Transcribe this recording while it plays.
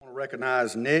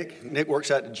recognize Nick. Nick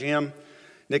works at the gym.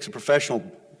 Nick's a professional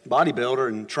bodybuilder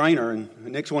and trainer, and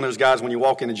Nick's one of those guys when you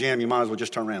walk in the gym, you might as well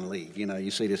just turn around and leave. You know, you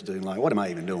see this dude like, what am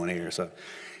I even doing here? So,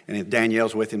 and if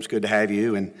Danielle's with him, it's good to have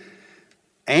you. And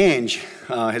Ange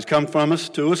has come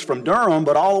to us from Durham,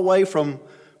 but all the way from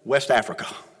West Africa.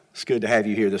 It's good to have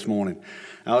you here this morning.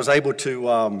 I was able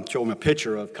to show him a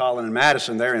picture of Colin and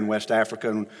Madison there in West Africa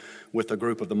and with a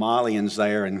group of the Malians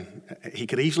there, and he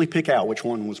could easily pick out which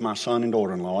one was my son and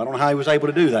daughter-in-law. I don't know how he was able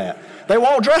to do that. They were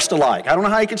all dressed alike. I don't know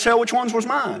how he could tell which ones was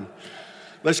mine.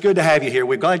 But it's good to have you here.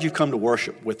 We're glad you've come to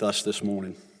worship with us this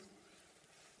morning.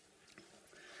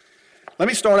 Let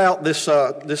me start out this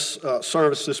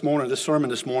service this morning, this sermon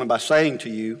this morning, by saying to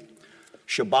you,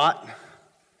 Shabbat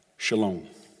Shalom.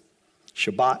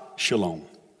 Shabbat Shalom.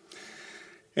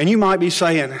 And you might be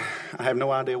saying, I have no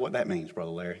idea what that means,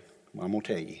 Brother Larry. Well, I'm going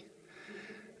to tell you.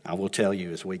 I will tell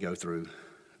you as we go through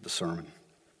the sermon.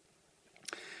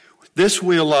 This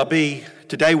will be,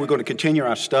 today we're going to continue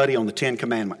our study on the Ten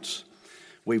Commandments.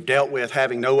 We've dealt with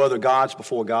having no other gods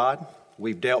before God.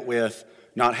 We've dealt with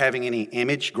not having any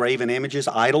graven images,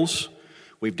 idols.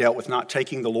 We've dealt with not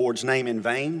taking the Lord's name in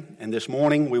vain. And this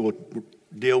morning we will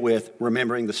deal with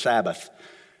remembering the Sabbath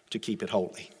to keep it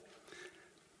holy.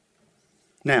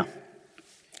 Now,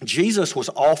 Jesus was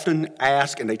often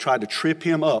asked, and they tried to trip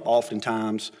him up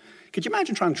oftentimes. Could you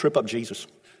imagine trying to trip up Jesus?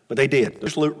 But they did.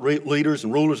 There's leaders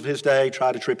and rulers of his day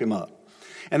tried to trip him up.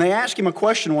 And they asked him a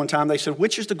question one time. They said,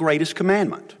 which is the greatest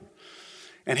commandment?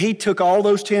 And he took all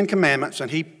those 10 commandments and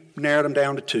he narrowed them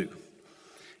down to 2.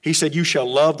 He said, you shall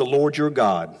love the Lord your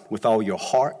God with all your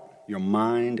heart, your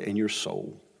mind, and your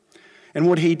soul. And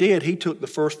what he did, he took the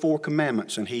first 4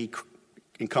 commandments and he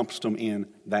encompassed them in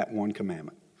that one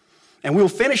commandment. And we'll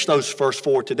finish those first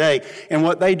 4 today. And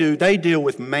what they do, they deal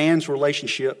with man's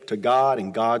relationship to God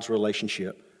and God's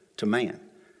relationship to man.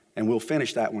 And we'll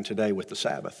finish that one today with the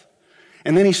Sabbath.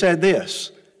 And then he said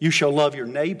this, you shall love your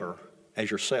neighbor as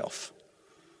yourself.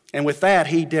 And with that,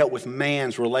 he dealt with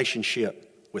man's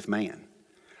relationship with man.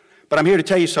 But I'm here to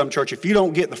tell you something, church. If you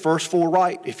don't get the first 4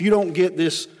 right, if you don't get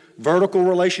this vertical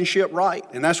relationship right,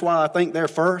 and that's why I think they're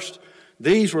first,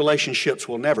 these relationships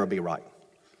will never be right.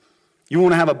 You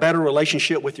want to have a better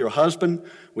relationship with your husband,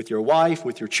 with your wife,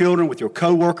 with your children, with your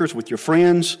co-workers, with your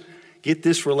friends, get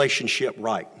this relationship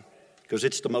right, because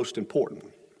it's the most important.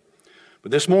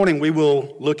 But this morning we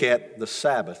will look at the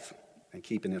Sabbath and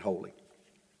keeping it holy.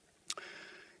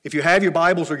 If you have your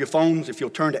Bibles or your phones, if you'll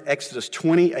turn to Exodus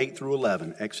 20, 8 through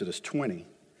 11. Exodus 20,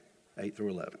 8 through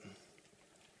 11.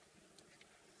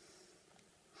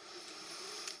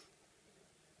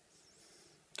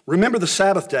 Remember the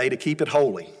Sabbath day to keep it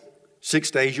holy.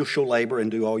 6 days you shall labor and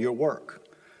do all your work.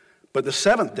 But the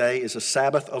 7th day is a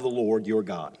Sabbath of the Lord your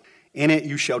God. In it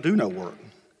you shall do no work,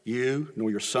 you,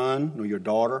 nor your son, nor your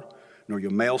daughter, nor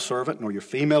your male servant, nor your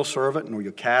female servant, nor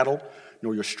your cattle,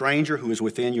 nor your stranger who is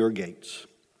within your gates.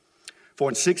 For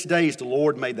in 6 days the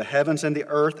Lord made the heavens and the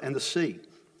earth and the sea,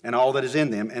 and all that is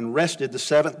in them, and rested the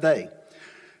 7th day.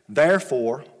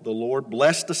 Therefore the Lord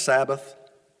blessed the Sabbath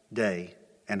day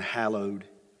and hallowed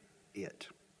it.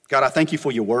 God, I thank you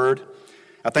for your word.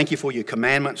 I thank you for your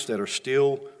commandments that are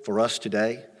still for us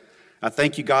today. I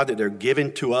thank you, God, that they're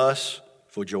given to us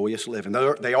for joyous living.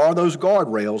 They are those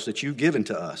guardrails that you've given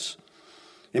to us.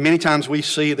 And many times we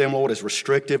see them, Lord, as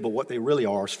restrictive, but what they really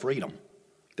are is freedom.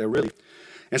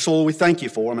 And so, Lord, we thank you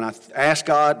for them. And I ask,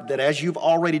 God, that as you've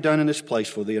already done in this place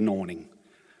for the anointing,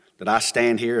 that I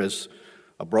stand here as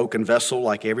a broken vessel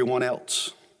like everyone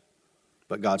else,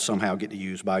 but God somehow get to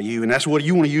use by you. And that's what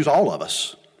you want to use all of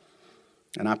us.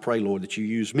 And I pray, Lord, that you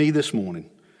use me this morning,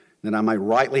 that I may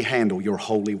rightly handle your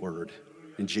holy word.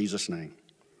 In Jesus' name,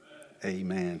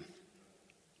 amen.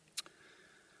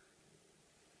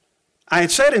 I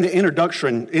had said in the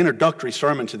introductory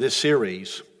sermon to this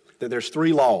series that there's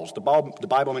 3 laws. The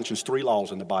Bible mentions 3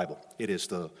 laws in the Bible. It is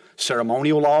the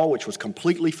ceremonial law, which was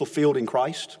completely fulfilled in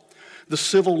Christ. The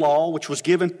civil law, which was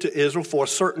given to Israel for a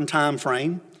certain time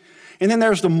frame. And then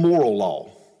there's the moral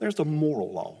law. There's the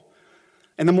moral law.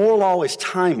 And the moral law is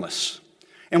timeless.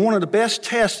 And one of the best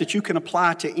tests that you can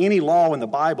apply to any law in the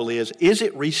Bible is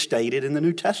it restated in the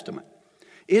New Testament?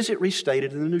 Is it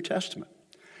restated in the New Testament?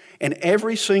 And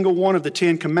every single one of the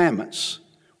 10 commandments,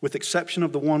 with exception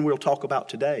of the one we'll talk about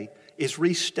today, is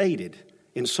restated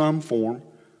in some form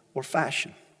or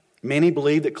fashion. Many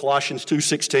believe that Colossians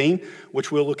 2:16,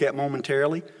 which we'll look at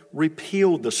momentarily,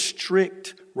 repealed the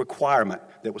strict requirement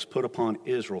that was put upon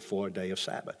Israel for a day of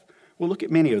Sabbath. We'll look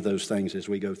at many of those things as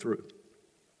we go through.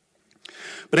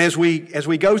 But as we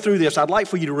go through this, I'd like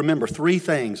for you to remember 3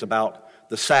 things about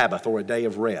the Sabbath or a day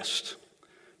of rest.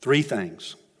 3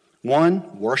 things.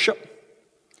 1, worship.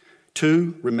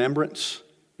 2, remembrance,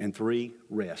 and 3,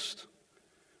 rest.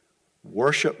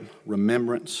 Worship,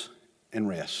 remembrance, and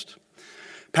rest.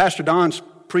 Pastor Don's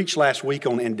preached last week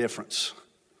on indifference.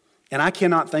 And I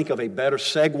cannot think of a better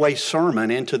segue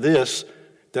sermon into this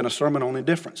than a sermon on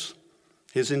indifference.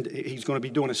 He's going to be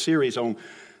doing a series on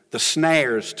the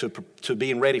snares to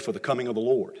being ready for the coming of the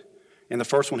Lord. And the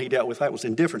first one he dealt with that was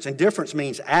indifference. Indifference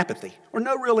means apathy or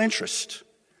no real interest.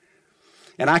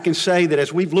 And I can say that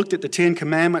as we've looked at the 10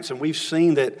 Commandments and we've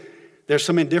seen that there's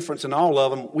some indifference in all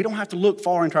of them, we don't have to look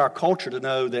far into our culture to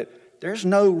know that there's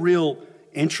no real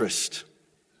interest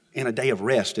in a day of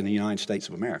rest in the United States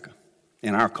of America,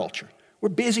 in our culture. We're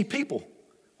busy people.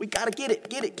 We got to get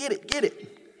it.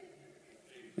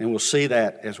 And we'll see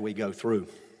that as we go through.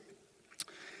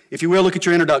 If you will, look at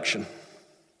your introduction.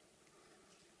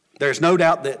 There's no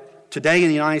doubt that today in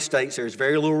the United States there is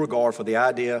very little regard for the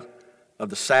idea of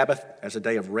the Sabbath as a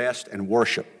day of rest and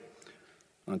worship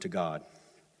unto God.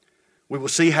 We will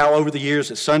see how over the years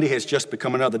that Sunday has just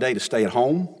become another day to stay at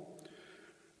home,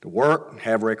 to work,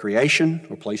 have recreation,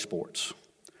 or play sports.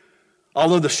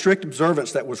 Although the strict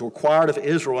observance that was required of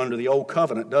Israel under the Old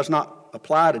Covenant does not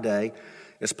apply today,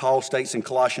 as Paul states in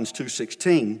Colossians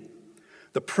 2:16,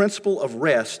 the principle of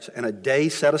rest and a day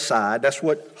set aside, that's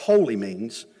what holy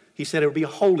means. He said it would be a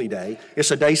holy day.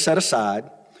 It's a day set aside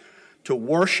to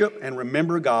worship and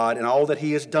remember God and all that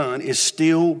He has done is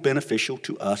still beneficial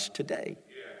to us today.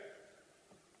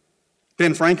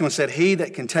 Ben Franklin said, "He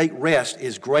that can take rest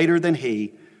is greater than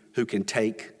he who can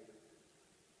take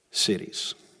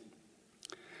cities."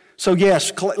 So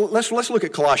yes, let's look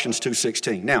at Colossians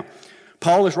 2:16. Now,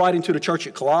 Paul is writing to the church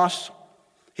at Colossus.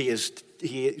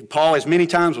 Paul, as many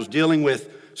times, was dealing with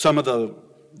some of the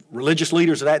religious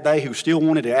leaders of that day who still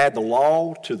wanted to add the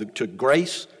law to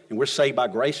grace. And we're saved by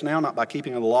grace now, not by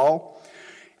keeping of the law.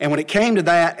 And when it came to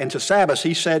that and to Sabbath,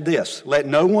 he said this, "Let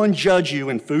no one judge you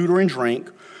in food or in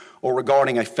drink, or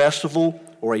regarding a festival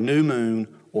or a new moon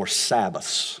or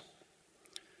Sabbaths."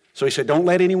 So he said, don't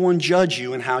let anyone judge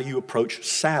you in how you approach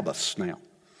Sabbaths now.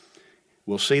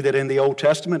 We'll see that in the Old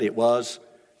Testament it was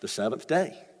the seventh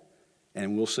day.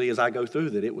 And we'll see as I go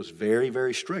through that it was very,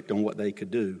 very strict on what they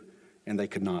could do and they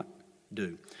could not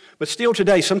do. But still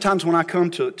today, sometimes when I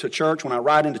come to church, when I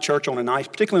ride into church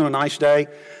particularly on a nice day,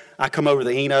 I come over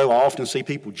the Eno, I often see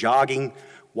people jogging,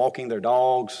 walking their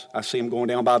dogs. I see them going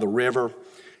down by the river.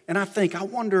 And I think, I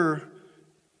wonder,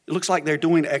 it looks like they're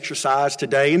doing exercise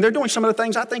today, and they're doing some of the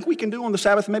things I think we can do on the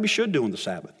Sabbath and maybe should do on the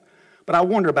Sabbath. But I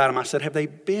wonder about them. I said, have they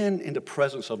been in the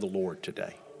presence of the Lord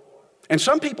today? And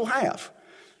some people have.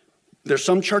 There's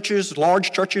some churches,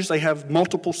 large churches, they have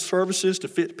multiple services to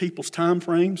fit people's time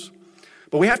frames.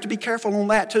 But we have to be careful on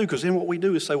that too, because then what we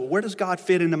do is say, well, where does God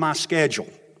fit into my schedule?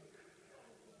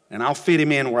 And I'll fit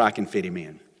Him in where I can fit Him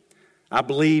in. I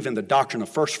believe in the doctrine of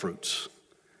first fruits.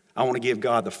 I want to give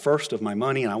God the first of my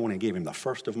money, and I want to give Him the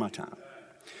first of my time.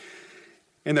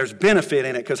 And there's benefit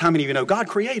in it, because how many of you know God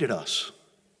created us?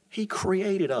 He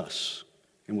created us.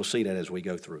 And we'll see that as we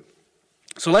go through.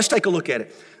 So let's take a look at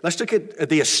it. Let's look at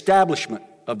the establishment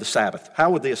of the Sabbath. How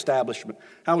was the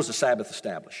Sabbath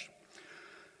established?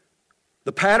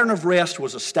 The pattern of rest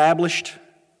was established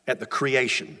at the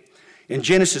creation. In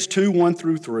Genesis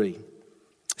 2:1-3, it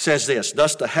says this,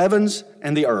 "Thus the heavens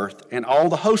and the earth and all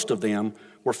the host of them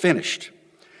were finished.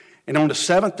 And on the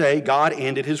seventh day God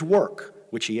ended His work,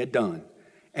 which He had done.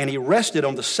 And He rested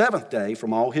on the seventh day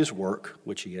from all His work,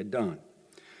 which He had done.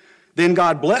 Then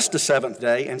God blessed the seventh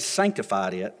day and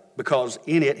sanctified it, because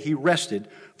in it He rested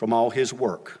from all His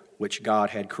work, which God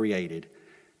had created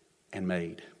and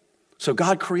made." So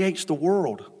God creates the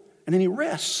world, and then He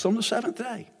rests on the seventh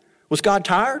day. Was God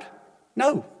tired?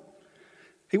 No.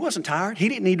 He wasn't tired. He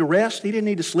didn't need to rest. He didn't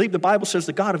need to sleep. The Bible says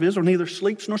the God of Israel neither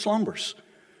sleeps nor slumbers.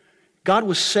 God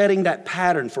was setting that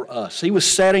pattern for us. He was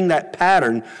setting that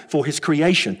pattern for His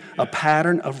creation, a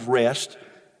pattern of rest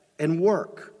and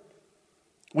work.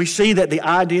 We see that the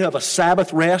idea of a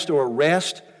Sabbath rest or a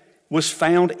rest was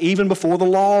found even before the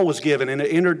law was given. In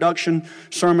the introduction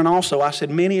sermon also, I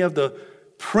said many of the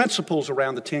principles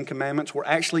around the Ten Commandments were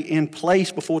actually in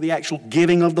place before the actual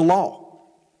giving of the law.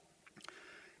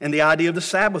 And the idea of the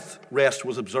Sabbath rest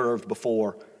was observed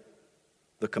before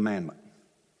the commandment.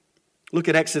 Look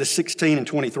at Exodus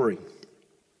 16:23.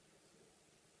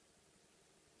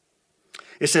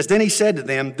 It says, "Then He said to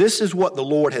them, 'This is what the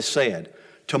Lord has said.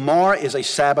 Tomorrow is a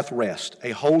Sabbath rest,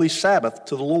 a holy Sabbath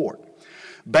to the Lord.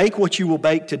 Bake what you will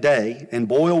bake today, and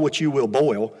boil what you will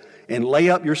boil, and lay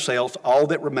up yourselves all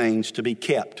that remains to be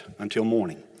kept until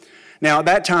morning.'" Now at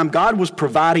that time, God was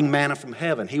providing manna from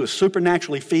heaven. He was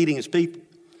supernaturally feeding His people.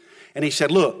 And He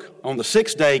said, look, on the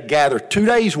sixth day, gather 2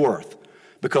 days' worth.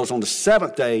 because on the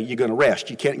seventh day you're going to rest.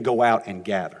 You can't go out and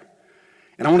gather.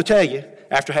 And I want to tell you,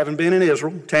 after having been in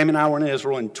Israel, Tammy and I were in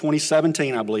Israel in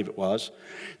 2017, I believe it was,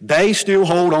 they still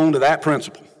hold on to that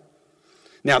principle.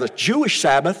 Now, the Jewish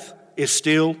Sabbath is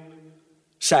still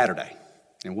Saturday.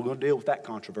 And we're going to deal with that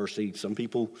controversy. Some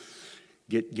people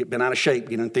get bent out of shape,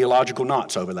 get in theological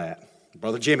knots over that.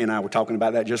 Brother Jimmy and I were talking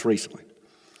about that just recently.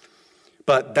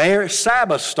 But their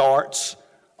Sabbath starts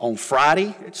on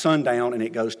Friday at sundown, and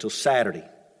it goes till Saturday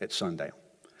at sundown.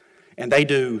 And they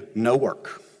do no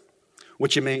work,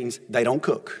 which means they don't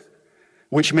cook,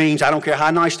 which means I don't care how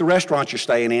nice the restaurant you're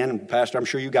staying in, and Pastor, I'm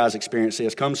sure you guys experience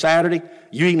this, come Saturday,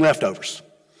 you eating leftovers.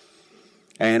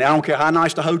 And I don't care how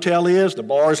nice the hotel is, the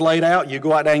bar is laid out, you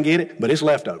go out there and get it, but it's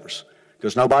leftovers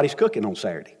because nobody's cooking on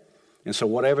Saturday. And so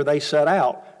whatever they set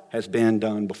out has been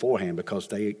done beforehand because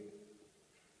they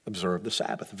observe the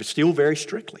Sabbath. It's still very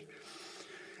strictly.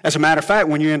 As a matter of fact,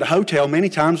 when you're in the hotel, many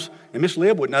times, and Miss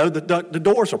Lib would know, that the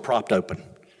doors are propped open.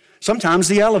 Sometimes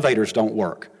the elevators don't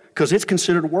work because it's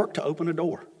considered work to open a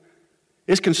door.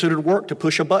 It's considered work to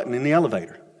push a button in the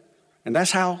elevator. And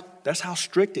that's how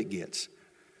strict it gets.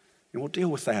 And we'll deal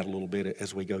with that a little bit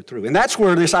as we go through. And that's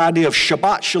where this idea of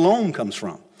Shabbat Shalom comes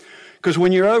from. Because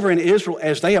when you're over in Israel,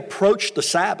 as they approach the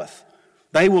Sabbath,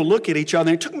 they will look at each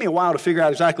other. And it took me a while to figure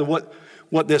out exactly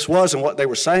what this was and what they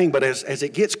were saying, but as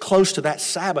it gets close to that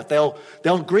Sabbath,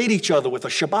 they'll greet each other with a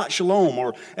Shabbat Shalom,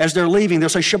 or as they're leaving, they'll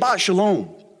say Shabbat Shalom.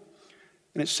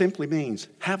 And it simply means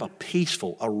have a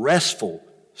peaceful, a restful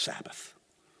Sabbath.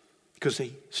 Because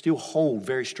they still hold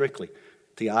very strictly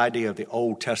the idea of the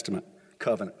Old Testament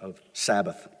covenant of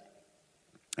Sabbath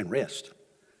and rest.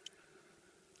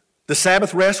 The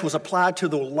Sabbath rest was applied to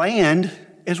the land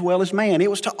as well as man. It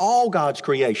was to all God's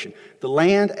creation, the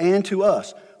land and to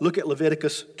us. Look at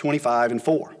Leviticus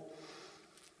 25:4. It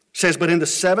says, but in the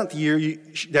seventh year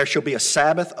there shall be a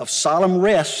Sabbath of solemn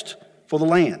rest for the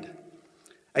land,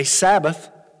 a Sabbath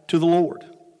to the Lord.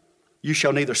 You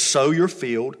shall neither sow your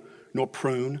field nor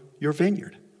prune your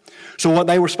vineyard. So what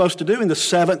they were supposed to do in the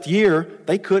seventh year,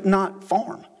 they could not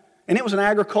farm. And it was an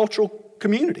agricultural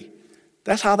community.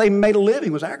 That's how they made a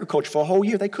living, was agriculture. For a whole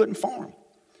year, they couldn't farm.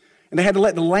 And they had to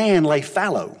let the land lay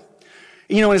fallow.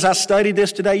 You know, as I studied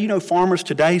this today, you know, farmers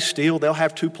today still, they'll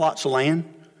have 2 plots of land,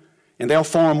 and they'll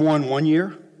farm one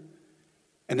year,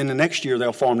 and then the next year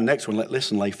they'll farm the next one,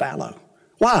 listen, lay fallow.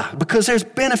 Why? Because there's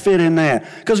benefit in that.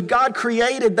 Because God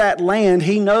created that land.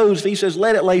 He knows if He says,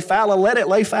 let it lay fallow, let it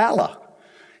lay fallow.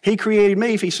 He created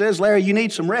me. If He says, Larry, you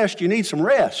need some rest, you need some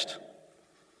rest.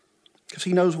 Because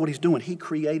He knows what He's doing. He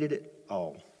created it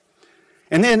all.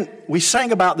 And then we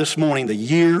sang about this morning the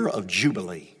year of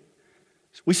Jubilee.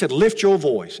 We said, lift your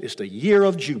voice. It's the year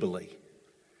of Jubilee.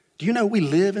 Do you know we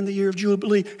live in the year of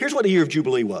Jubilee? Here's what the year of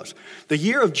Jubilee was. The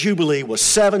year of Jubilee was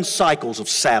 7 cycles of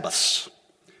Sabbaths.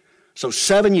 So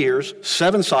 7 years,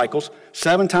 7 cycles,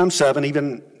 7 times 7,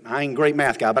 even, I ain't a great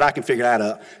math guy, but I can figure that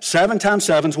out. 7 times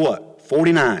 7 is what?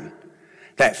 49.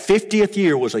 That 50th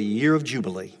year was a year of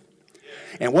Jubilee.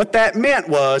 And what that meant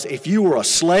was if you were a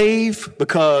slave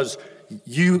because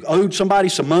you owed somebody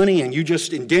some money and you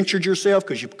just indentured yourself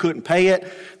because you couldn't pay it,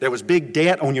 there was big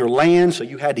debt on your land, so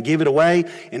you had to give it away.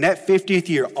 In that 50th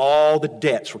year, all the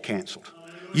debts were canceled.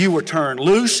 You were turned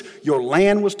loose. Your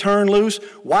land was turned loose.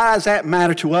 Why does that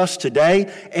matter to us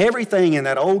today? Everything in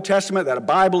that Old Testament, that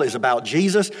Bible, is about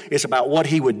Jesus. It's about what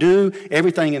He would do.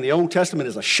 Everything in the Old Testament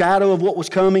is a shadow of what was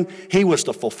coming. He was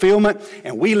the fulfillment.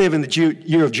 And we live in the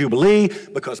year of Jubilee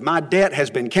because my debt has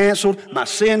been canceled. My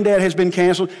sin debt has been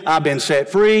canceled. I've been set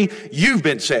free. You've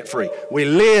been set free. We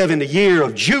live in the year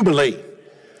of Jubilee.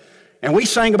 And we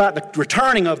sang about the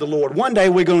returning of the Lord. One day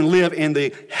we're going to live in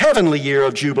the heavenly year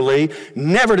of Jubilee,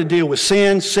 never to deal with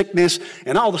sin, sickness,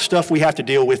 and all the stuff we have to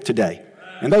deal with today.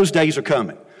 And those days are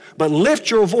coming. But lift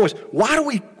your voice. Why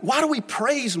do we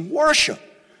praise and worship?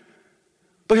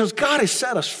 Because God has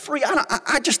set us free.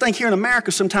 I just think here in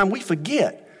America sometimes we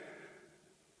forget.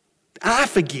 I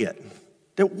forget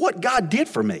that what God did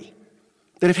for me,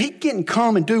 that if He didn't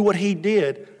come and do what He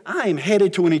did, I am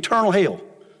headed to an eternal hell.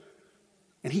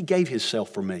 And He gave Himself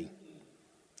for me.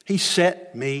 He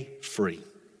set me free.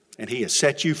 And He has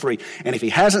set you free. And if He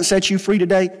hasn't set you free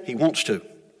today, He wants to.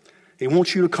 He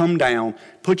wants you to come down,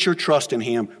 put your trust in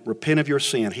Him, repent of your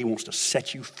sin. He wants to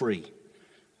set you free.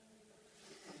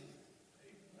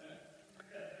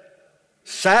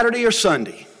 Saturday or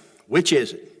Sunday? Which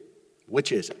is it?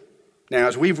 Which is it? Now,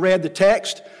 as we've read the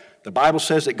text, the Bible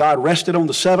says that God rested on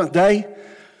the 7th day.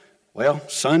 Well,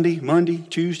 Sunday, Monday,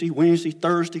 Tuesday, Wednesday,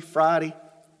 Thursday, Friday,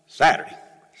 Saturday.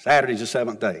 Saturday's the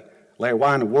 7th day. Larry,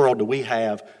 why in the world do we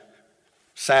have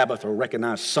Sabbath or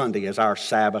recognize Sunday as our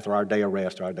Sabbath or our day of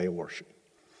rest or our day of worship?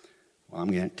 Well, I'm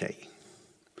going to tell you.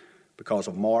 Because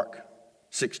of Mark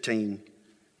 16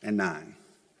 and 9.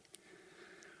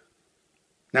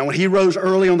 Now, when he rose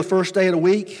early on the first day of the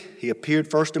week, he appeared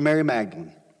first to Mary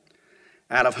Magdalene,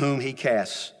 out of whom he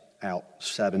cast out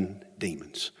 7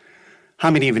 demons.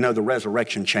 How many of you know the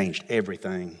resurrection changed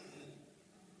everything?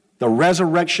 The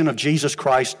resurrection of Jesus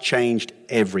Christ changed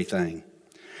everything.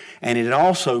 And it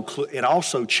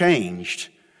also changed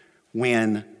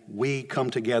when we come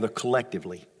together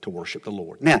collectively to worship the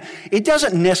Lord. Now, it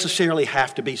doesn't necessarily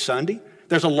have to be Sunday.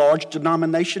 There's a large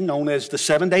denomination known as the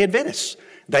Seventh-day Adventists.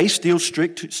 They still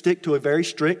stick to a very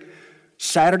strict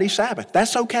Saturday Sabbath.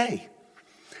 That's okay.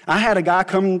 I had a guy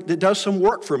come that does some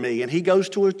work for me, and he goes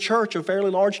to a church, a fairly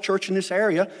large church in this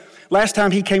area. Last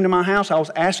time he came to my house, I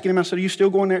was asking him, I said, "Are you still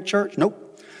going there at church?"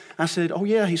 "Nope." I said, "Oh,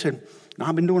 yeah." He said, "No,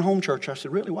 I've been doing home church." I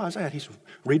said, "Really? Why is that?" He said,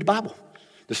 "Read the Bible.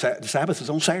 The Sabbath is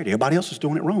on Saturday. Everybody else is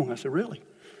doing it wrong." I said, "Really?"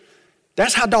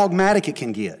 That's how dogmatic it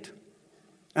can get.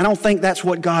 I don't think that's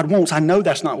what God wants. I know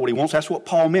that's not what he wants. That's what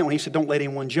Paul meant when he said, "Don't let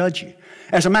anyone judge you."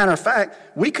 As a matter of fact,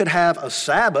 we could have a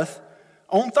Sabbath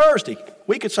on Thursday.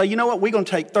 We could say, "You know what? We're going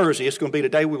to take Thursday. It's going to be the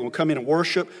day we're going to come in and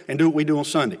worship and do what we do on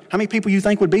Sunday." How many people you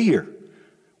think would be here?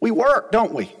 We work,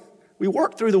 don't we? We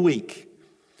work through the week.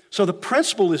 So the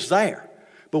principle is there.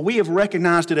 But we have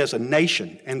recognized it as a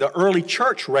nation, and the early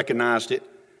church recognized it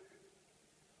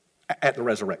at the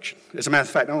resurrection. As a matter of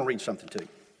fact, I want to read something to you.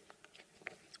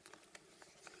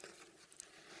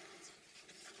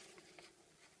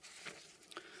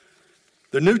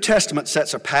 The New Testament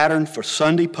sets a pattern for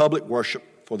Sunday public worship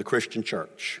for the Christian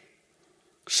church.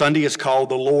 Sunday is called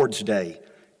the Lord's Day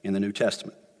in the New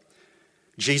Testament.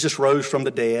 Jesus rose from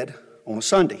the dead on a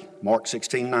Sunday, Mark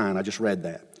 16:9. I just read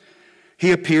that.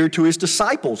 He appeared to his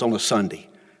disciples on a Sunday,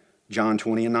 John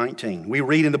 20 and 19. We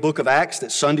read in the book of Acts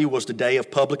that Sunday was the day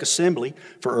of public assembly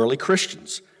for early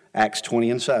Christians, Acts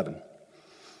 20 and 7.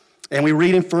 And we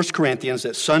read in 1 Corinthians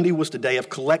that Sunday was the day of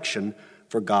collection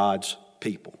for God's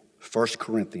people. 1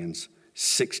 Corinthians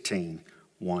 16,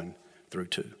 1 through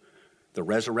 2. The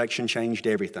resurrection changed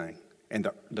everything. And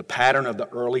the pattern of the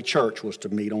early church was to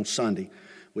meet on Sunday,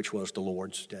 which was the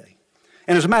Lord's Day.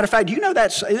 And as a matter of fact, do you know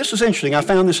this is interesting. I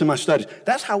found this in my studies.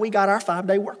 That's how we got our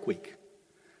 5-day work week.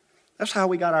 That's how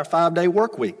we got our 5-day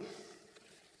work week.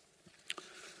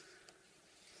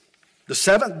 The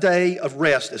 7th day of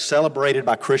rest is celebrated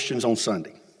by Christians on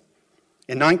Sunday.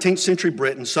 In 19th century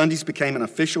Britain, Sundays became an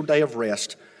official day of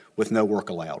rest with no work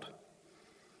allowed.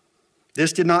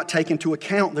 This did not take into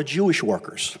account the Jewish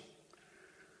workers,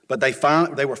 but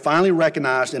they were finally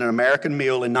recognized in an American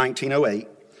mill in 1908,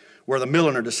 where the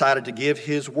milliner decided to give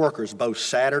his workers both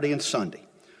Saturday and Sunday,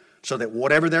 so that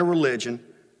whatever their religion,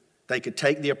 they could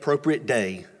take the appropriate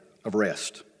day of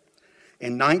rest.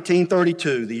 In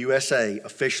 1932, the USA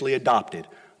officially adopted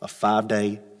a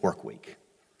 5-day work week,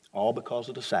 all because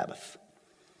of the Sabbath.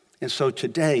 And so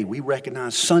today we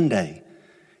recognize Sunday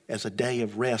as a day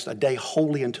of rest, a day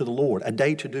holy unto the Lord, a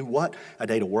day to do what? A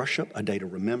day to worship, a day to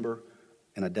remember,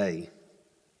 and a day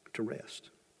to rest.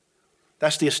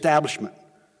 That's the establishment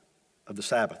of the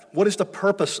Sabbath. What is the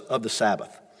purpose of the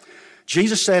Sabbath?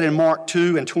 Jesus said in Mark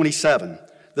 2 and 27,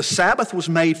 the Sabbath was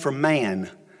made for man,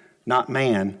 not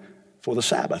man for the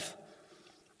Sabbath.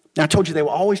 Now I told you they were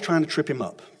always trying to trip him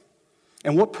up.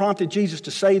 And what prompted Jesus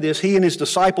to say this? He and his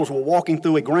disciples were walking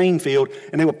through a grain field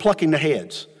and they were plucking the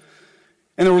heads.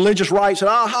 And the religious right said,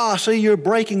 "Aha, see, you're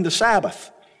breaking the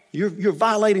Sabbath. You're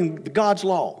violating God's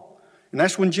law." And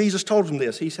that's when Jesus told them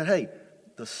this. He said, "Hey,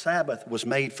 the Sabbath was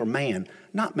made for man,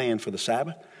 not man for the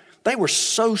Sabbath." They were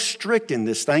so strict in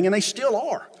this thing, and they still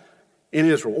are in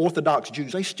Israel. Orthodox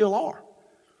Jews, they still are.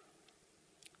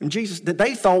 And Jesus, that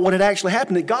they thought what had actually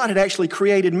happened, that God had actually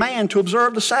created man to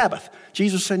observe the Sabbath.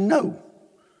 Jesus said, no.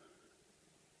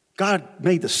 God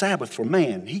made the Sabbath for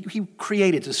man. He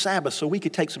created the Sabbath so we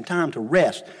could take some time to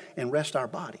rest and rest our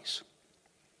bodies.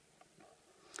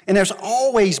 And there's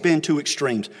always been two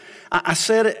extremes. I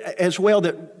said it as well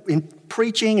that in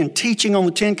preaching and teaching on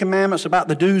the 10 Commandments about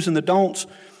the do's and the don'ts,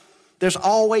 there's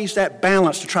always that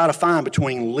balance to try to find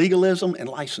between legalism and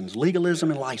license. Legalism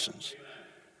and license.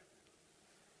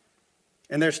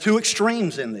 And there's two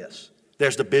extremes in this.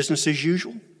 There's the business as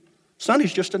usual.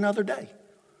 Sunday's just another day.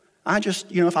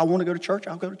 If I want to go to church,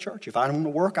 I'll go to church. If I want to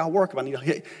work, I'll work. If I need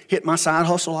to hit my side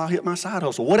hustle, I'll hit my side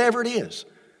hustle. Whatever it is.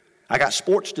 I got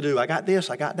sports to do. I got this.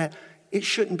 I got that. It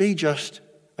shouldn't be just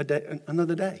a day,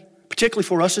 another day. Particularly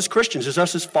for us as Christians, as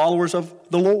us as followers of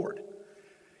the Lord.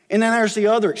 And then there's the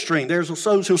other extreme. There's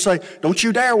those who'll say, don't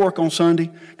you dare work on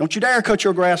Sunday. Don't you dare cut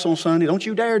your grass on Sunday. Don't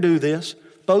you dare do this.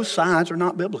 Both sides are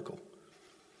not biblical.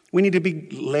 We need to be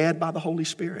led by the Holy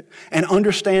Spirit and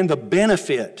understand the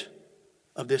benefit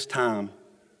of this time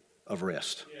of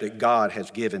rest that God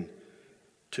has given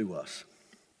to us.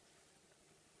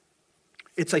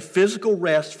 It's a physical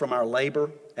rest from our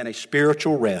labor and a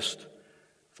spiritual rest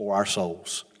for our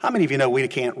souls. How many of you know we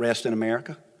can't rest in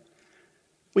America?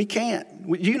 We can't.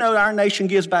 You know our nation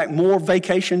gives back more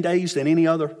vacation days than any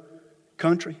other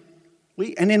country.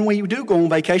 And then when you do go on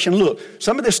vacation, look,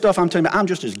 some of this stuff I'm telling you, I'm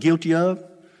just as guilty of.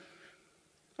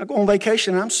 I go on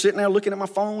vacation and I'm sitting there looking at my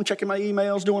phone, checking my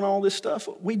emails, doing all this stuff.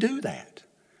 We do that.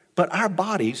 But our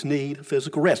bodies need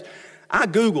physical rest. I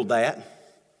Googled that,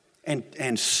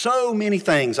 and so many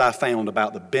things I found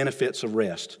about the benefits of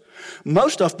rest.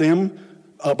 Most of them,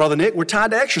 Brother Nick, were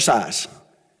tied to exercise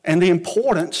and the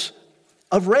importance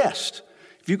of rest.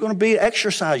 If you're going to be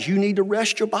exercise, you need to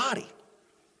rest your body.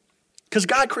 Because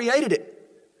God created it.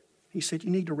 He said you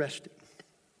need to rest it.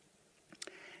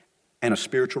 And a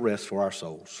spiritual rest for our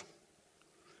souls.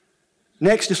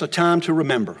 Next is a time to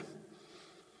remember.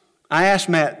 I asked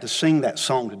Matt to sing that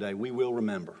song today, We Will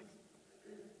Remember.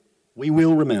 We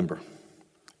will remember.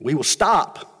 We will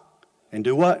stop and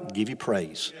do what? Give you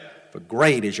praise. For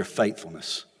great is your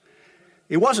faithfulness.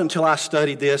 It wasn't until I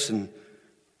studied this and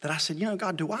that I said,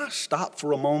 God, do I stop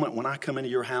for a moment when I come into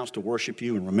your house to worship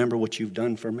you and remember what you've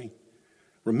done for me?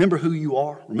 Remember who you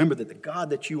are. Remember that the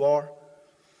God that you are.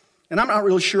 And I'm not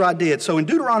really sure I did. So in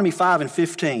Deuteronomy 5 and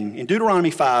 15, in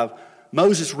Deuteronomy 5,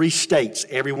 Moses restates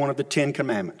every one of the 10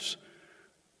 commandments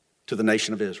to the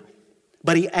nation of Israel.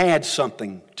 But he adds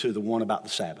something to the one about the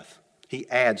Sabbath. He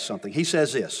adds something. He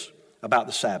says this about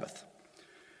the Sabbath.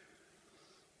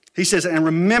 He says, and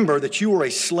remember that you were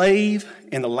a slave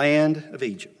in the land of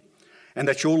Egypt, and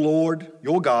that your Lord,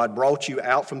 your God, brought you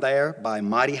out from there by a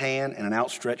mighty hand and an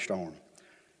outstretched arm.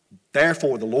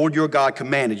 Therefore, the Lord your God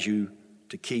commanded you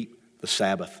to keep the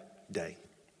Sabbath day.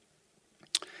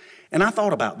 And I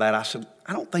thought about that. I said,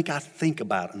 I don't think I think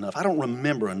about it enough. I don't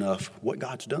remember enough what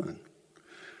God's done.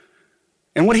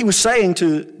 And what he was saying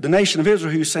to the nation of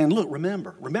Israel, he was saying, look,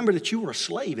 remember that you were a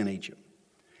slave in Egypt,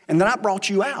 and that I brought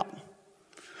you out.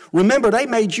 Remember, they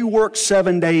made you work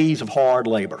 7 days of hard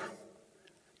labor,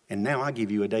 and now I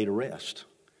give you a day to rest.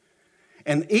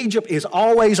 And Egypt is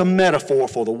always a metaphor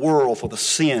for the world, for the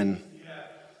sin.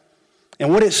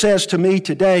 And what it says to me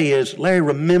today is, Larry,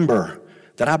 remember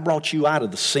that I brought you out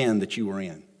of the sin that you were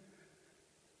in.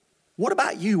 What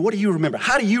about you? What do you remember?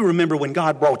 How do you remember when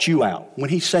God brought you out, when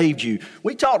he saved you?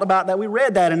 We talked about that. We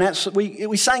read that, and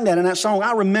we sang that in that song.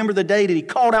 I remember the day that he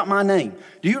called out my name.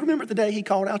 Do you remember the day he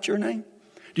called out your name?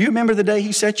 Do you remember the day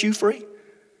he set you free?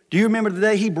 Do you remember the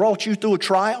day he brought you through a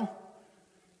trial?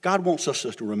 God wants us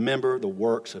to remember the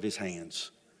works of his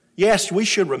hands. Yes, we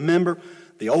should remember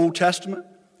the Old Testament,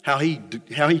 how he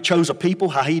chose a people,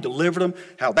 how he delivered them,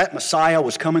 how that Messiah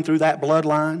was coming through that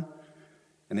bloodline.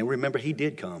 And then remember, he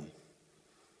did come.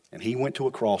 And he went to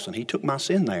a cross, and he took my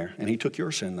sin there, and he took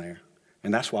your sin there.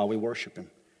 And that's why we worship him.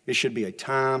 It should be a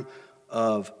time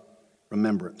of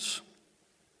remembrance.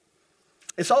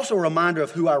 It's also a reminder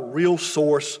of who our real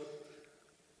source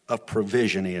of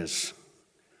provision is.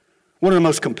 One of the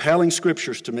most compelling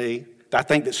scriptures to me, I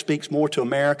think that speaks more to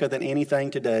America than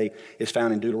anything today, is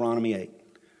found in Deuteronomy 8.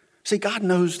 See, God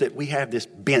knows that we have this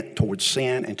bent towards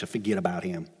sin and to forget about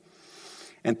him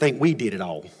and think we did it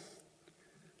all.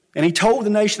 And he told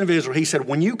the nation of Israel, he said,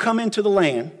 when you come into the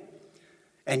land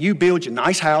and you build your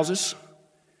nice houses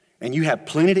and you have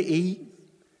plenty to eat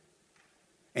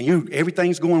and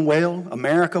everything's going well,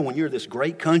 America, when you're this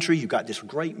great country, you've got this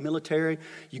great military,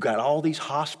 you've got all these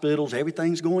hospitals,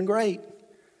 everything's going great,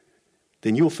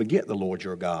 then you'll forget the Lord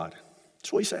your God.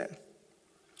 That's what he said.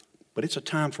 But it's a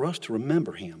time for us to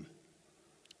remember him.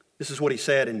 This is what he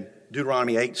said in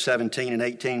Deuteronomy 8:17 and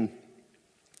 18.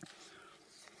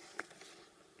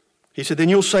 He said, then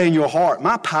you'll say in your heart,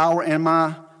 my power and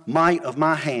my might of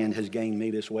my hand has gained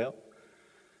me this wealth.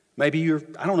 Maybe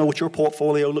I don't know what your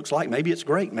portfolio looks like. Maybe it's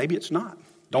great. Maybe it's not.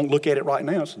 Don't look at it right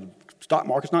now. So the stock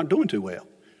market's not doing too well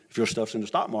if your stuff's in the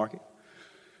stock market.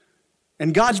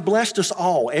 And God's blessed us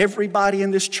all. Everybody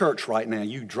in this church right now,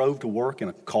 you drove to work in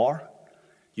a car.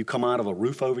 You come out of a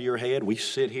roof over your head. We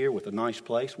sit here with a nice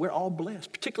place. We're all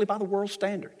blessed, particularly by the world's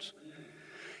standards.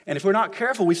 And if we're not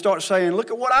careful, we start saying,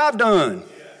 look at what I've done.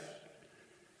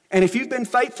 And if you've been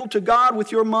faithful to God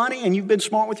with your money and you've been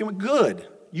smart with your money, good.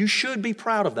 You should be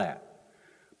proud of that.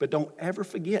 But don't ever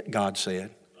forget, God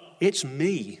said, it's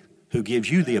me who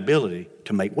gives you the ability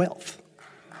to make wealth.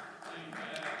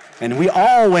 And we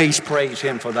always praise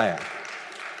him for that.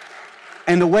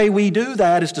 And the way we do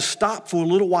that is to stop for a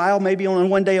little while, maybe on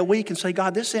one day a week, and say,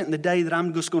 God, this isn't the day that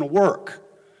I'm just going to work,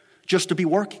 just to be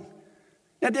working.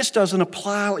 Now, this doesn't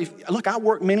apply. Look, I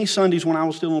worked many Sundays when I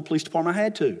was still in the police department. I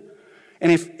had to.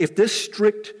 And if this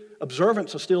strict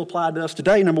observance is still applied to us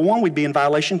today, number one, we'd be in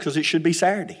violation because it should be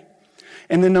Saturday.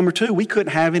 And then number two, we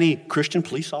couldn't have any Christian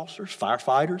police officers,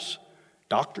 firefighters,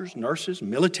 doctors, nurses,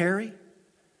 military.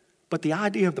 But the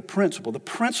idea of the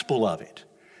principle of it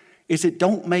is that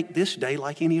don't make this day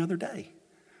like any other day.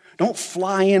 Don't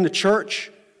fly into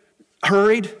church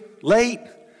hurried, late,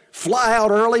 fly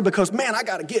out early because, man, I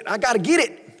gotta get it.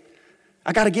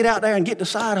 I got to get out there and get the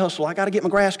side hustle. I got to get my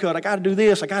grass cut. I got to do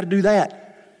this. I got to do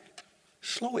that.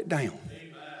 Slow it down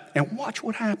and watch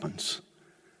what happens.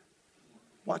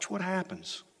 Watch what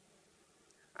happens.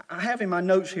 I have in my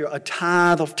notes here a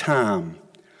tithe of time.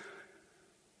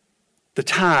 The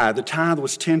tithe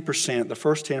was 10%, the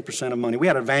first 10% of money. We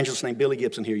had an evangelist named Billy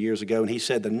Gibson here years ago, and he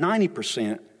said the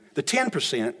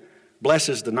 10%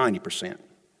 blesses the 90%.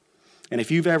 And if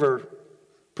you've ever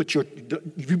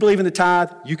if you believe in the tithe,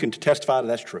 you can testify that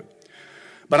that's true.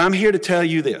 But I'm here to tell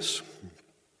you this.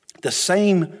 The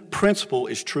same principle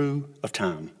is true of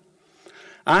time.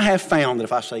 I have found that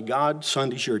if I say, God,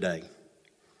 Sunday's your day.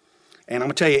 And I'm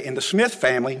going to tell you, in the Smith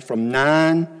family, from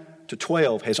 9 to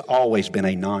 12 has always been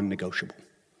a non-negotiable.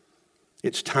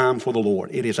 It's time for the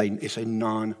Lord. It's a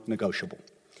non-negotiable.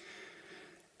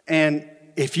 And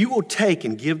if you will take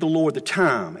and give the Lord the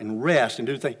time and rest and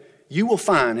do the thing, you will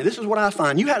find, and this is what I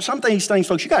find, you have some of these things,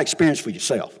 folks, you got to experience for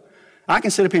yourself. I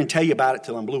can sit up here and tell you about it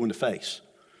till I'm blue in the face,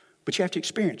 but you have to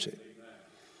experience it.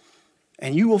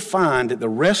 And you will find that the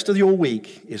rest of your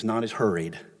week is not as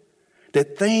hurried,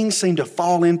 that things seem to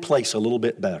fall in place a little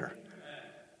bit better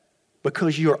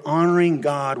because you're honoring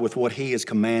God with what He has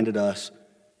commanded us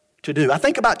to do. I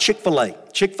think about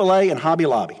Chick-fil-A and Hobby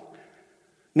Lobby.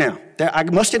 Now, I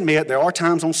must admit, there are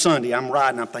times on Sunday I'm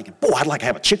riding, I'm thinking, boy, I'd like to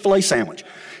have a Chick-fil-A sandwich.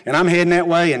 And I'm heading that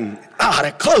way, and,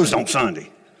 they're closed on Sunday.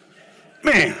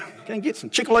 Man, can't get some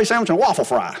Chick-fil-A sandwich and a waffle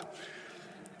fry.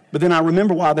 But then I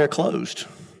remember why they're closed.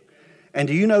 And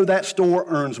do you know that store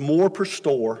earns more per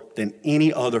store than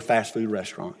any other fast food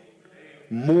restaurant?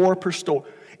 More per store.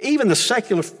 Even the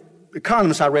secular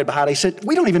economists I read behind, they said,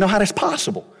 we don't even know how that's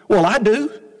possible. Well, I do.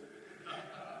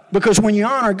 Because when you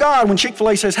honor God, when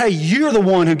Chick-fil-A says, hey, you're the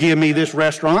one who gave me this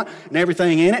restaurant and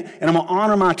everything in it, and I'm going to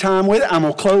honor my time with it, I'm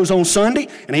going to close on Sunday,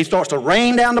 and He starts to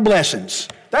rain down the blessings.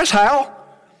 That's how.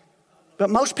 But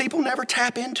most people never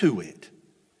tap into it.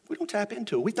 We don't tap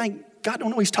into it. We think God don't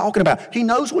know what He's talking about. He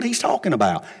knows what He's talking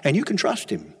about, and you can trust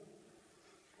Him.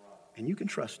 And you can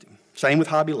trust Him. Same with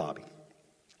Hobby Lobby.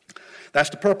 That's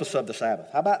the purpose of the Sabbath.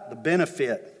 How about the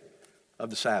benefit of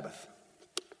the Sabbath?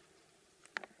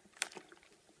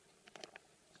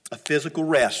 A physical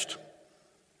rest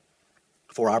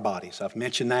for our bodies. I've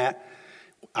mentioned that.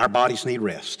 Our bodies need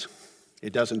rest.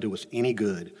 It doesn't do us any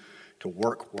good to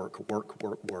work.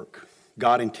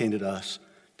 God intended us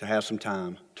to have some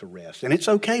time to rest. And it's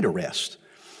okay to rest.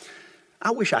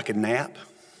 I wish I could nap.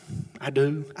 I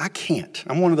do. I can't.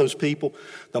 I'm one of those people,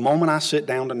 the moment I sit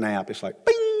down to nap, it's like,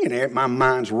 bing, and my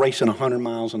mind's racing 100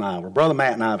 miles an hour. Brother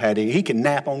Matt and I have had it. He can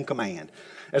nap on command.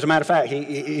 As a matter of fact,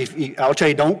 I'll tell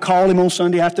you, don't call him on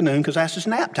Sunday afternoon because that's his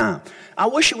nap time. I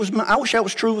wish that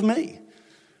was true of me.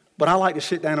 But I like to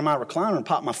sit down in my recliner and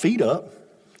pop my feet up.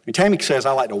 And Tammy says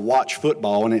I like to watch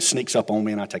football and it sneaks up on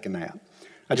me and I take a nap.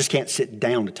 I just can't sit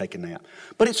down to take a nap.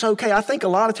 But it's okay. I think a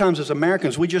lot of times as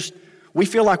Americans, we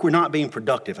feel like we're not being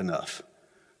productive enough.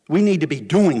 We need to be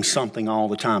doing something all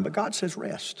the time. But God says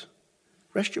rest.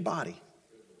 Rest your body.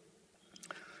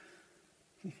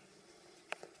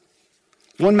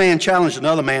 One man challenged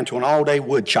another man to an all-day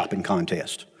wood chopping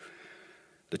contest.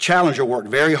 The challenger worked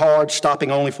very hard,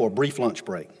 stopping only for a brief lunch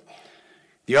break.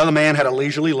 The other man had a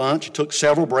leisurely lunch and took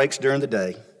several breaks during the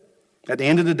day. At the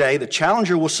end of the day, the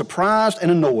challenger was surprised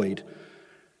and annoyed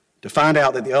to find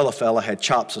out that the other fella had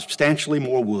chopped substantially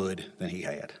more wood than he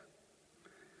had.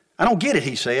 I don't get it,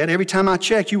 he said. Every time I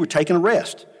checked, you were taking a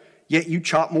rest, yet you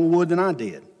chopped more wood than I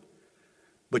did.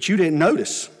 But you didn't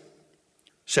notice,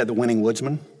 said the winning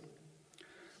woodsman,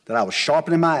 that I was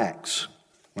sharpening my axe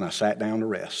when I sat down to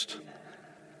rest.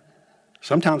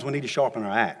 Sometimes we need to sharpen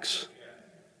our axe.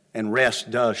 And rest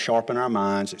does sharpen our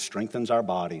minds. It strengthens our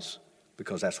bodies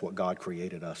because that's what God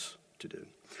created us to do.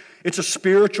 It's a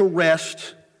spiritual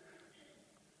rest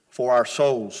for our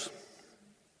souls.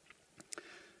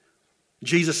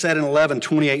 Jesus said in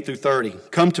 11:28-30,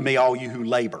 "Come to me, all you who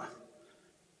labor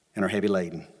and are heavy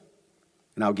laden,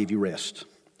 and I'll give you rest.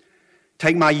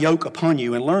 Take my yoke upon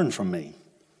you and learn from me,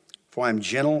 for I am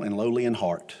gentle and lowly in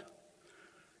heart,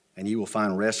 and you will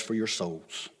find rest for your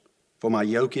souls. For my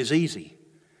yoke is easy,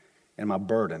 and my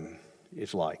burden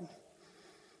is light."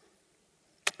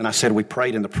 And I said we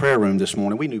prayed in the prayer room this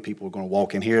morning. We knew people were going to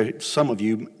walk in here. Some of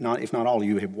you, if not all of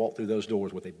you, have walked through those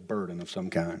doors with a burden of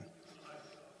some kind.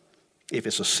 If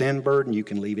it's a sin burden, you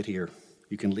can leave it here.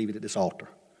 You can leave it at this altar.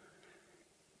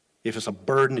 If it's a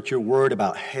burden that you're worried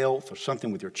about health or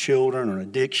something with your children or an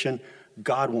addiction,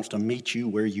 God wants to meet you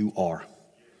where you are.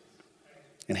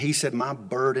 And he said, my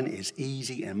burden is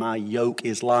easy and my yoke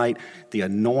is light. The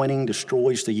anointing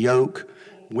destroys the yoke.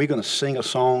 We're going to sing a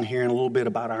song here in a little bit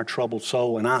about our troubled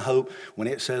soul. And I hope when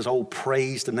it says, oh,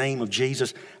 praise the name of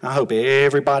Jesus, I hope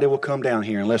everybody will come down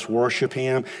here and let's worship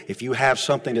him. If you have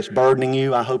something that's burdening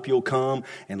you, I hope you'll come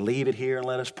and leave it here and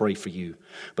let us pray for you.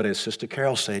 But as Sister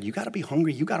Carol said, you got to be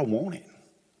hungry. You got to want it.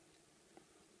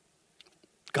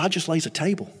 God just lays a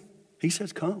table. He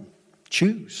says, come,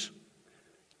 choose.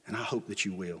 And I hope that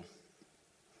you will.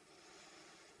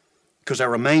 Because there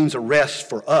remains a rest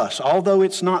for us, although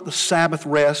it's not the Sabbath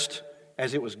rest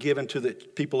as it was given to the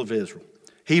people of Israel.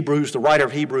 The writer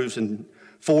of Hebrews in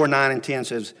 4, 9, and 10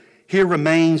 says, here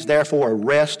remains therefore a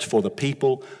rest for the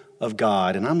people of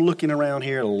God. And I'm looking around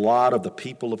here at a lot of the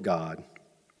people of God.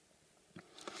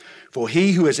 For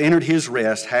he who has entered his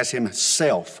rest has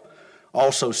himself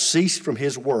also ceased from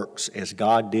his works as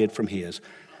God did from his.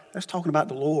 That's talking about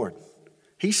the Lord.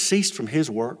 He ceased from his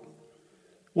work.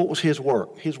 What was his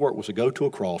work? His work was to go to a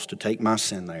cross to take my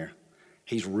sin there.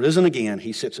 He's risen again.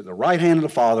 He sits at the right hand of the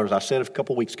Father, as I said a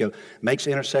couple weeks ago, makes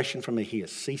intercession for me. He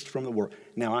has ceased from the work.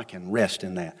 Now I can rest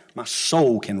in that. My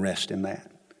soul can rest in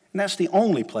that. And that's the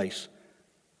only place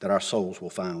that our souls will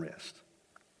find rest.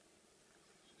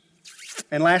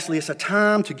 And lastly, it's a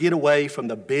time to get away from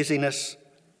the busyness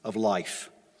of life.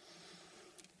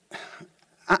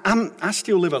 I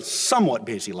still live a somewhat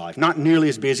busy life, not nearly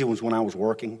as busy as when I was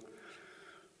working.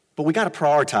 But we got to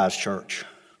prioritize church.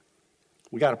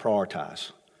 We got to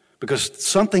prioritize because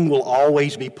something will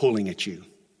always be pulling at you.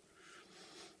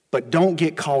 But don't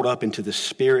get caught up into the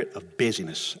spirit of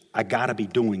busyness. I got to be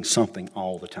doing something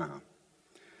all the time.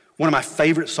 One of my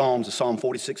favorite psalms is Psalm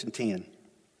 46 and 10.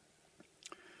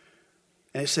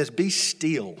 And it says, be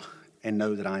still and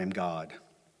know that I am God.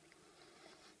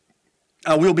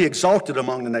 I will be exalted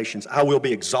among the nations. I will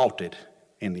be exalted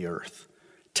in the earth.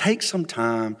 Take some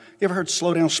time. You ever heard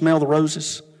slow down, smell the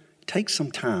roses? Take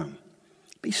some time.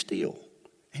 Be still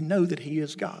and know that he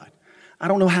is God. I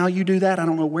don't know how you do that. I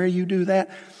don't know where you do that.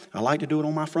 I like to do it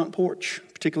on my front porch,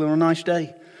 particularly on a nice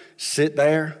day. Sit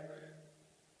there,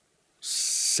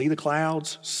 see the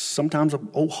clouds. Sometimes an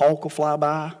old hawk will fly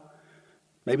by.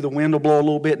 Maybe the wind will blow a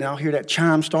little bit, and I'll hear that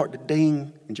chime start to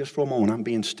ding. And just for a moment, I'm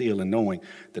being still and knowing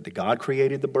that the God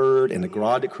created the bird and the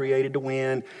God that created the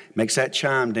wind makes that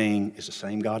chime ding is the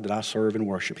same God that I serve and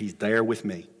worship. He's there with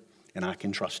me, and I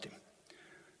can trust him.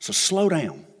 So slow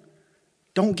down.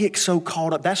 Don't get so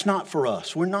caught up. That's not for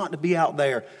us. We're not to be out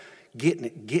there getting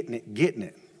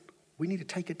it. We need to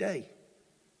take a day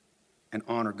and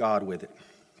honor God with it.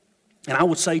 And I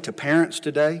would say to parents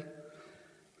today,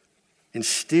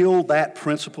 instill that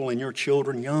principle in your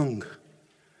children young,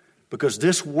 because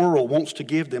this world wants to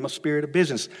give them a spirit of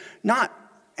business. And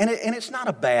it's not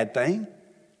a bad thing.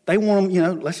 They want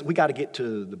them, we got to get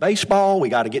to the baseball, we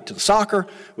got to get to the soccer,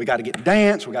 we got to get to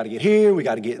dance, we got to get here, we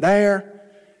got to get there.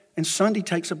 And Sunday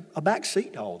takes a back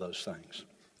seat to all those things.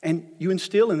 And you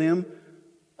instill in them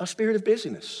a spirit of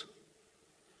busyness.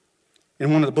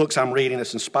 In one of the books I'm reading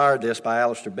that's inspired this by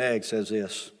Alistair Begg says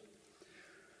this: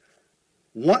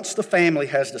 once the family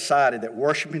has decided that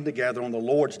worshiping together on the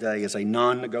Lord's Day is a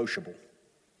non-negotiable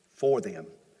for them,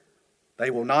 they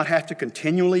will not have to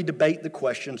continually debate the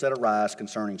questions that arise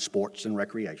concerning sports and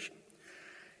recreation.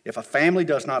 If a family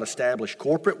does not establish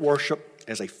corporate worship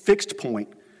as a fixed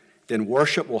point, then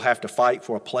worship will have to fight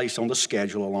for a place on the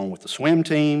schedule along with the swim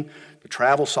team, the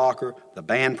travel soccer, the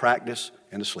band practice,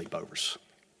 and the sleepovers.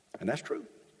 And that's true.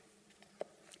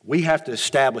 We have to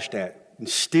establish that,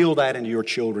 instill that into your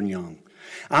children young.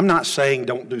 I'm not saying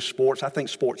don't do sports. I think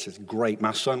sports is great.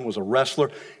 My son was a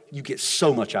wrestler. You get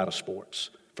so much out of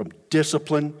sports, from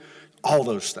discipline, all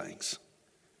those things.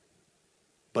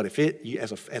 But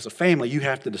as a family, you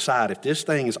have to decide if this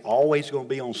thing is always going to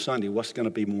be on Sunday, what's going to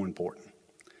be more important?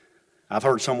 I've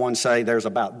heard someone say there's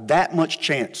about that much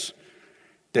chance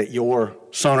that your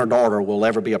son or daughter will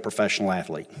ever be a professional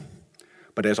athlete.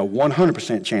 But there's a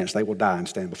 100% chance they will die and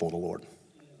stand before the Lord.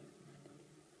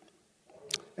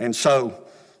 And so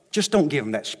just don't give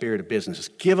them that spirit of business.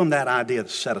 Give them that idea to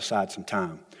set aside some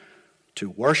time to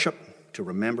worship, to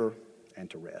remember, and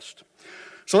to rest.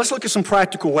 So let's look at some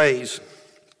practical ways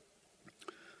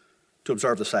to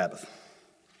observe the Sabbath.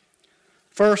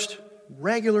 First,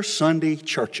 regular Sunday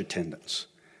church attendance.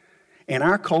 In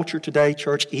our culture today,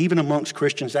 church, even amongst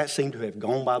Christians, that seemed to have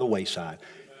gone by the wayside.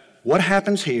 What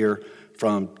happens here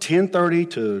from 10:30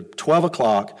 to 12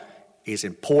 o'clock is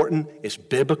important, it's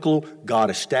biblical, God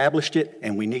established it,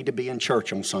 and we need to be in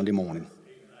church on Sunday morning.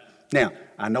 Now,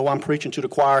 I know I'm preaching to the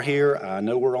choir here. I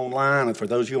know we're online, and for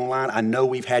those of you online, I know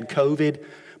we've had COVID,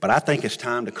 but I think it's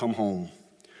time to come home.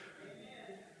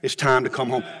 It's time to come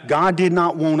home. God did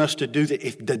not want us to do that.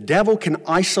 If the devil can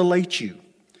isolate you,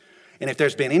 and if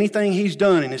there's been anything he's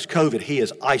done in this COVID, he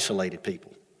has isolated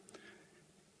people.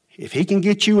 If he can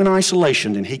get you in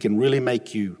isolation, then he can really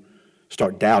make you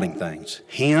start doubting things.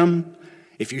 Him,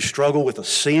 if you struggle with a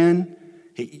sin,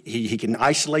 he can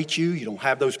isolate you. You don't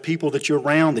have those people that you're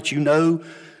around that you know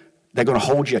they're going to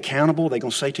hold you accountable. They're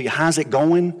going to say to you, how's it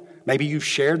going? Maybe you've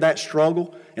shared that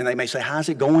struggle, and they may say, how's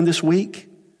it going this week?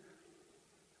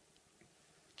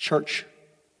 Church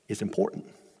is important.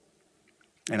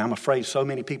 And I'm afraid so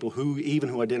many people who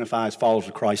identify as followers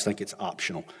of Christ think it's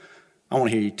optional. I want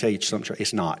to hear you tell you something.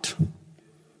 It's not.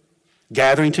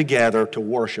 Gathering together to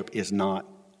worship is not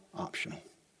optional.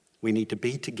 We need to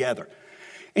be together.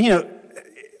 And you know,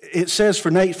 it says,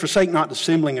 forsake not the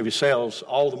assembling of yourselves,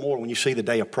 all the more when you see the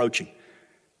day approaching.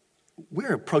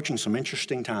 We're approaching some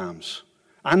interesting times.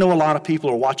 I know a lot of people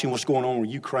are watching what's going on with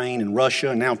Ukraine and Russia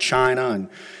and now China and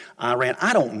Iran.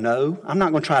 I don't know. I'm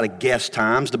not going to try to guess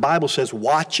times. The Bible says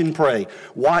watch and pray.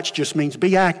 Watch just means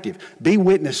be active, be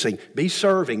witnessing, be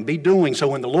serving, be doing. So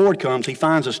when the Lord comes, he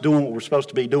finds us doing what we're supposed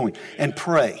to be doing. And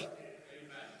pray.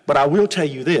 But I will tell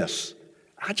you this.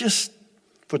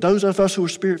 For those of us who are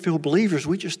Spirit-filled believers,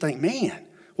 we just think, man,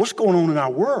 what's going on in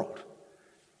our world?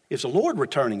 Is the Lord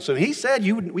returning? So he said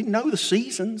we know the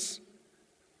seasons.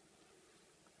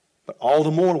 But all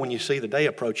the more when you see the day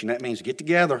approaching, that means get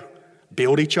together,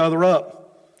 build each other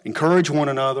up, encourage one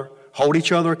another, hold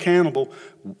each other accountable,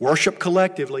 worship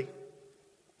collectively.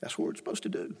 That's what we're supposed to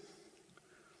do.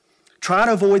 Try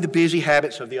to avoid the busy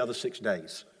habits of the other 6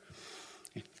 days.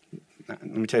 Let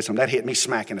me tell you something, that hit me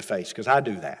smack in the face because I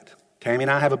do that. Tammy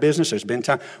and I have a business. There's been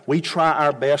time. We try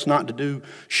our best not to do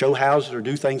show houses or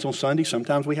do things on Sunday.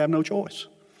 Sometimes we have no choice.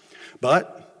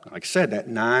 But, like I said, that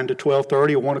 9 to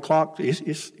 12:30 or 1 o'clock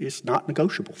is not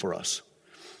negotiable for us.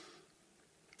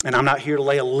 And I'm not here to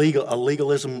lay a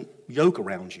legalism yoke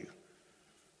around you.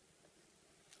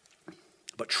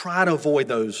 But try to avoid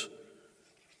those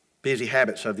busy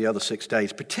habits of the other 6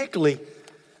 days. Particularly,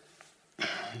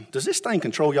 does this thing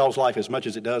control y'all's life as much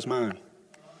as it does mine?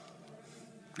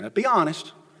 Now, be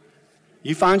honest.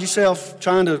 You find yourself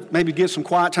trying to maybe get some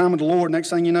quiet time with the Lord. Next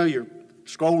thing you know, you're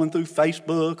scrolling through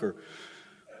Facebook or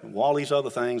all these other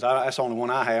things. That's the only one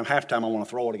I have. Half the time I want to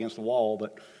throw it against the wall,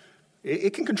 but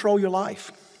it can control your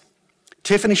life.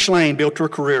 Tiffany Shlain built her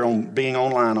career on being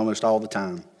online almost all the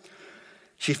time.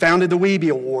 She founded the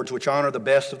Weeby Awards, which honor the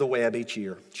best of the web each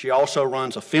year. She also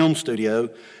runs a film studio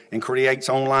and creates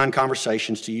online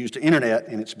conversations to use the internet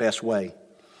in its best way,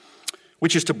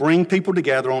 which is to bring people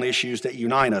together on issues that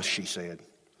unite us, she said.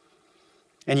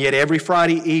 And yet every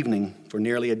Friday evening for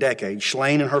nearly a decade,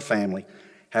 Shlain and her family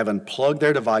have unplugged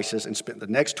their devices and spent the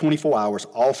next 24 hours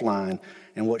offline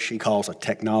in what she calls a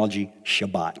technology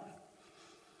Shabbat.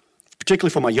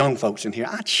 Particularly for my young folks in here,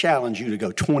 I challenge you to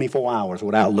go 24 hours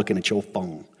without looking at your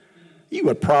phone. You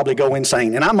would probably go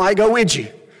insane, and I might go with you.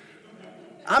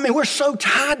 I mean, we're so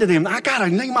tied to them. I got to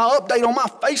need my update on my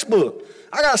Facebook.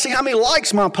 I got to see how many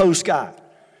likes my post got.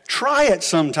 Try it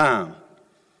sometime.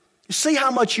 See how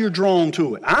much you're drawn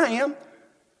to it. I am.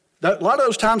 A lot of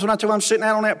those times when I'm sitting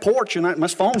out on that porch and my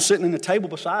phone's sitting in the table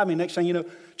beside me, next thing you know,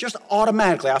 just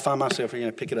automatically I find myself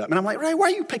pick it up. And I'm like, Ray, why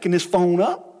are you picking this phone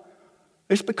up?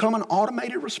 It's become an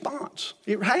automated response.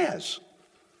 It has.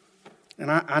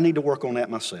 And I need to work on that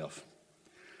myself.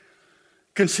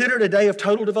 Consider it a day of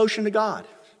total devotion to God.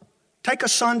 Take a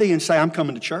Sunday and say, I'm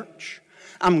coming to church.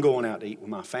 I'm going out to eat with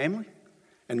my family.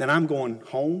 And then I'm going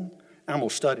home. And I'm going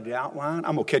to study the outline.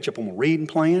 I'm going to catch up on my reading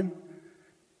plan.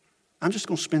 I'm just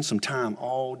going to spend some time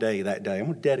all day that day. I'm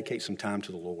going to dedicate some time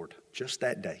to the Lord just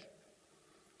that day.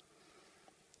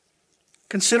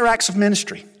 Consider acts of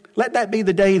ministry. Let that be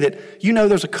the day that you know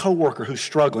there's a coworker who's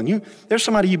struggling. There's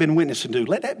somebody you've been witnessing to.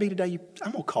 Let that be the day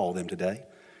I'm going to call them today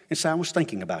and say, I was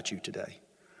thinking about you today.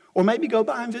 Or maybe go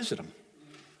by and visit them.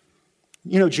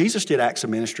 You know, Jesus did acts of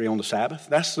ministry on the Sabbath.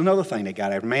 That's another thing they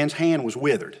got. Every man's hand was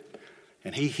withered,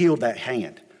 and he healed that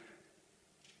hand.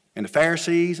 And the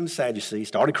Pharisees and the Sadducees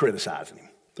started criticizing him.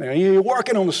 Saying, you're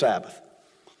working on the Sabbath.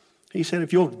 He said,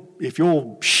 if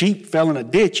your sheep fell in a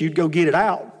ditch, you'd go get it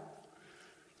out.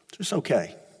 So it's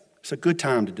okay. It's a good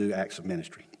time to do acts of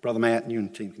ministry. Brother Matt, you and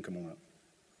the team can come on up.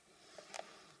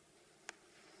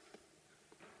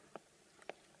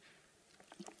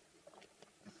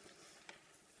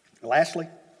 Lastly,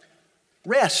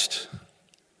 rest.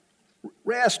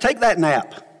 Rest. Take that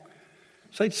nap.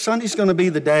 Say, Sunday's going to be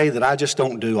the day that I just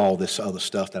don't do all this other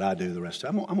stuff that I do the rest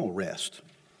of the time. I'm going to rest.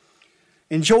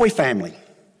 Enjoy family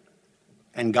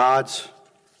and God's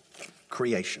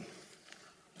creation.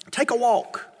 Take a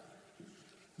walk.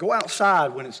 Go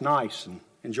outside when it's nice and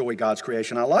enjoy God's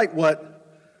creation. I like what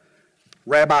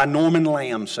Rabbi Norman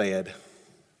Lamb said.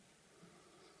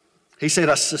 He said,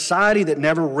 a society that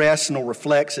never rests nor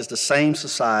reflects is the same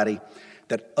society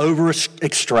that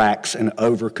over-extracts and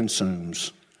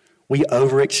over-consumes. We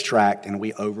over-extract and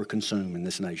we over-consume in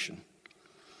this nation.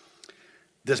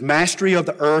 This mastery of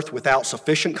the earth without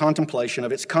sufficient contemplation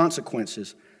of its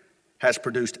consequences has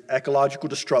produced ecological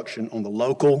destruction on the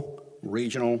local,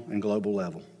 regional, and global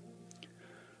level.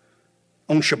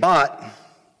 On Shabbat,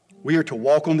 we are to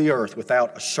walk on the earth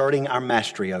without asserting our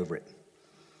mastery over it,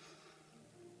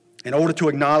 in order to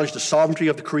acknowledge the sovereignty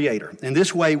of the Creator. In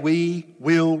this way, we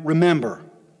will remember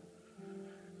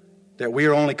that we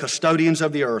are only custodians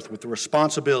of the earth with the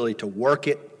responsibility to work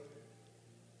it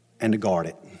and to guard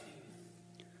it.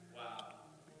 Wow.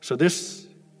 So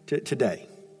today,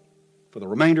 for the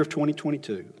remainder of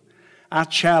 2022, I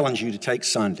challenge you to take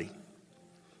Sunday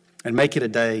and make it a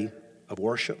day of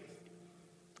worship,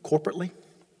 corporately,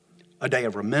 a day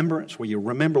of remembrance where you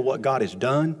remember what God has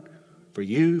done for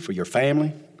you, for your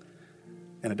family,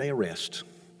 and a day of rest,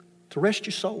 to rest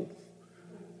your soul.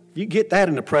 You get that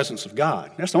in the presence of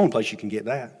God. That's the only place you can get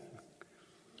that.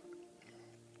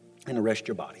 And to rest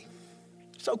your body.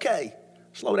 It's okay.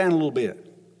 Slow down a little bit.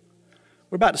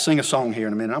 We're about to sing a song here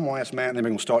in a minute. I'm going to ask Matt and then we're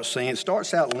going to start singing. It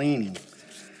starts out leaning.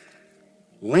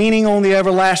 Leaning on the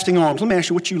everlasting arms. Let me ask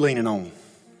you, what you leaning on?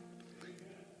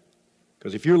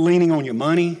 Because if you're leaning on your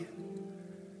money,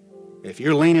 if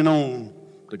you're leaning on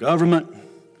the government,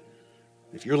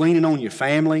 if you're leaning on your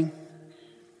family,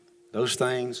 those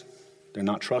things, they're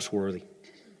not trustworthy.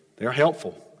 They're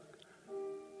helpful.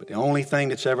 But the only thing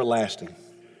that's everlasting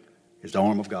is the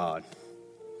arm of God.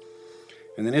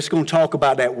 And then it's going to talk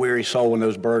about that weary soul and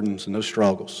those burdens and those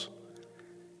struggles.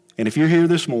 And if you're here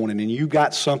this morning and you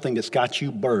got something that's got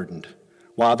you burdened,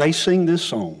 while they sing this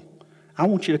song, I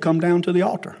want you to come down to the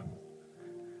altar.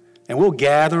 And we'll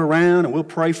gather around and we'll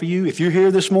pray for you. If you're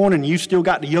here this morning and you still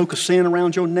got the yoke of sin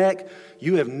around your neck,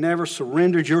 you have never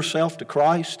surrendered yourself to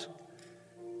Christ,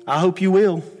 I hope you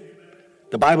will.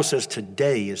 The Bible says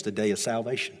today is the day of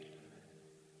salvation.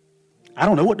 I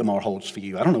don't know what tomorrow holds for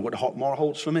you. I don't know what tomorrow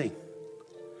holds for me.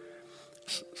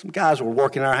 Some guys were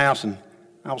working in our house, and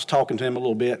I was talking to him a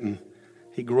little bit, and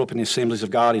he grew up in the Assemblies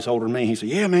of God. He's older than me. He said,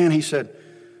 yeah, man, he said,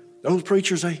 those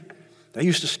preachers, they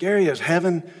used to scare you as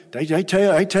heaven. They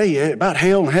tell you about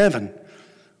hell and heaven.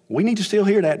 We need to still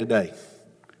hear that today.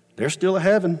 There's still a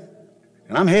heaven,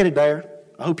 and I'm headed there.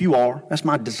 I hope you are. That's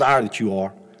my desire that you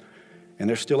are. And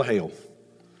there's still a hell.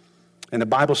 And the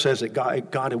Bible says that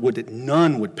God would that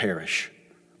none would perish,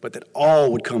 but that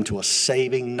all would come to a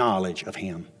saving knowledge of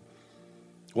Him.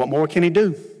 What more can He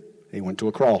do? He went to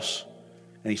a cross,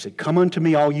 and He said, come unto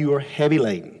me, all you are heavy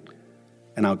laden,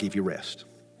 and I'll give you rest.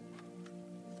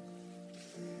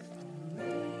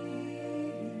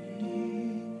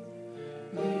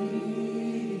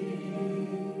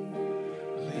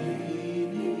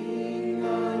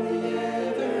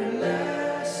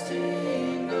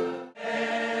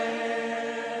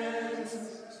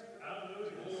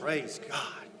 Praise God.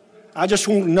 I just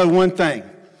want to know one thing.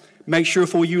 Make sure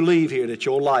before you leave here that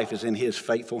your life is in His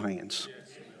faithful hands.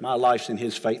 My life's in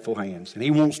His faithful hands. And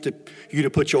He wants you to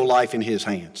put your life in His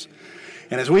hands.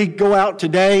 And as we go out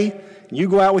today, and you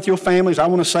go out with your families, I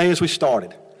want to say as we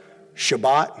started,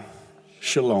 Shabbat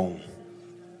Shalom.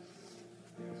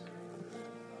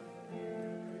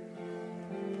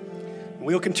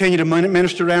 We'll continue to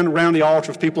minister around the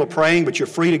altar if people are praying, but you're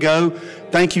free to go.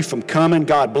 Thank you for coming.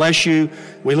 God bless you.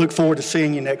 We look forward to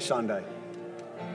seeing you next Sunday.